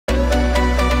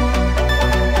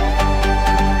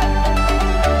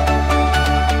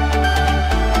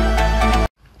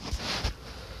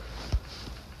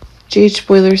GH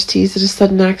Spoilers tease that a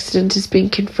sudden accident is being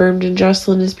confirmed and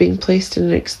Jocelyn is being placed in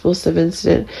an explosive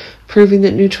incident, proving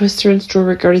that new twists are in store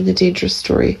regarding the dangerous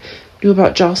story. New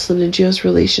about Jocelyn and Gio's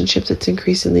relationship that's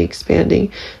increasingly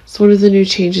expanding. So one of the new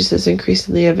changes is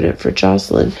increasingly evident for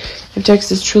Jocelyn, if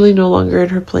Dex is truly no longer in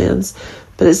her plans.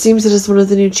 But it seems that as one of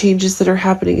the new changes that are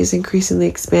happening is increasingly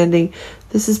expanding,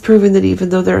 this is proving that even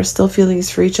though there are still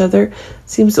feelings for each other, it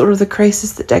seems that one of the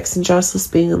crises that Dex and Jocelyn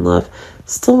being in love,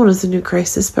 still one of the new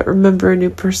crises, but remember a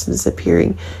new person is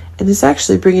appearing, and is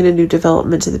actually bringing a new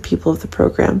development to the people of the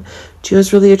program. Gio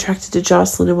is really attracted to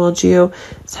Jocelyn, and while Gio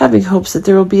is having hopes that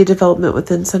there will be a development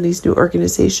within Sunny's new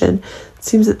organization, it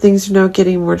seems that things are now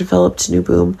getting more developed to New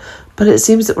Boom. But it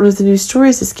seems that one of the new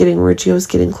stories is getting where Gio is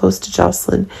getting close to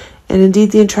Jocelyn, and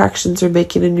indeed the interactions are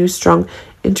making a new strong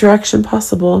interaction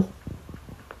possible.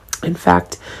 In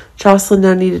fact, Jocelyn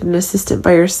now needed an assistant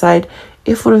by her side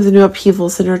if one of the new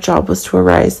upheavals in her job was to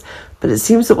arise, but it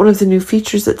seems that one of the new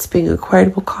features that's being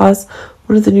acquired will cause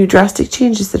one of the new drastic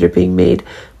changes that are being made,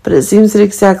 but it seems that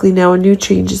exactly now a new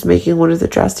change is making one of the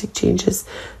drastic changes.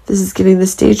 This is getting the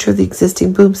stage for the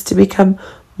existing booms to become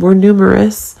more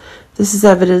numerous. This is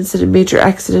evidence that a major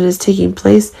accident is taking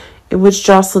place in which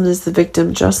Jocelyn is the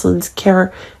victim. Jocelyn's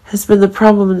care has been the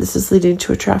problem, and this is leading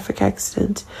to a traffic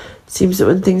accident. It seems that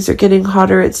when things are getting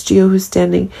hotter, it's Gio who's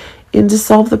standing in to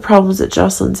solve the problems that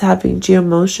Jocelyn's having. Gio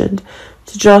motioned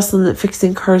to Jocelyn that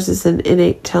fixing cars is an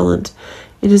innate talent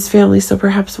in his family, so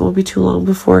perhaps it won't be too long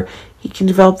before he can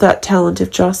develop that talent if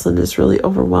Jocelyn is really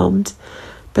overwhelmed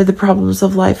by the problems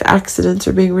of life. Accidents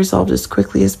are being resolved as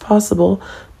quickly as possible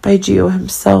by Gio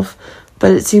himself,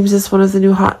 but it seems as one of the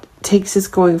new hot takes is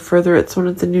going further. It's one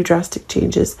of the new drastic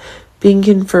changes being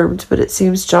confirmed, but it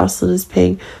seems Jocelyn is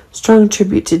paying strong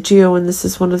tribute to Gio, and this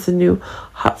is one of the new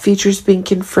hot features being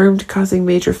confirmed, causing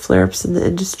major flare-ups in the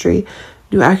industry.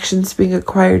 New actions being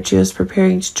acquired. Gio's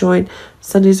preparing to join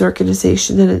Sunny's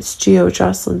organization, and it's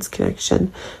Gio-Jocelyn's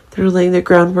connection. They're laying the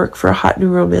groundwork for a hot new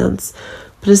romance.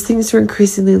 But as things are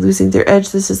increasingly losing their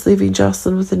edge, this is leaving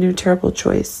Jocelyn with a new terrible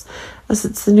choice, as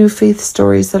it's the new faith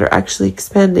stories that are actually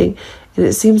expanding, and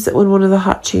it seems that when one of the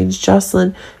hot change,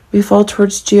 Jocelyn may fall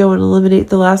towards Gio and eliminate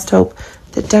the last hope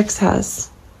that Dex has.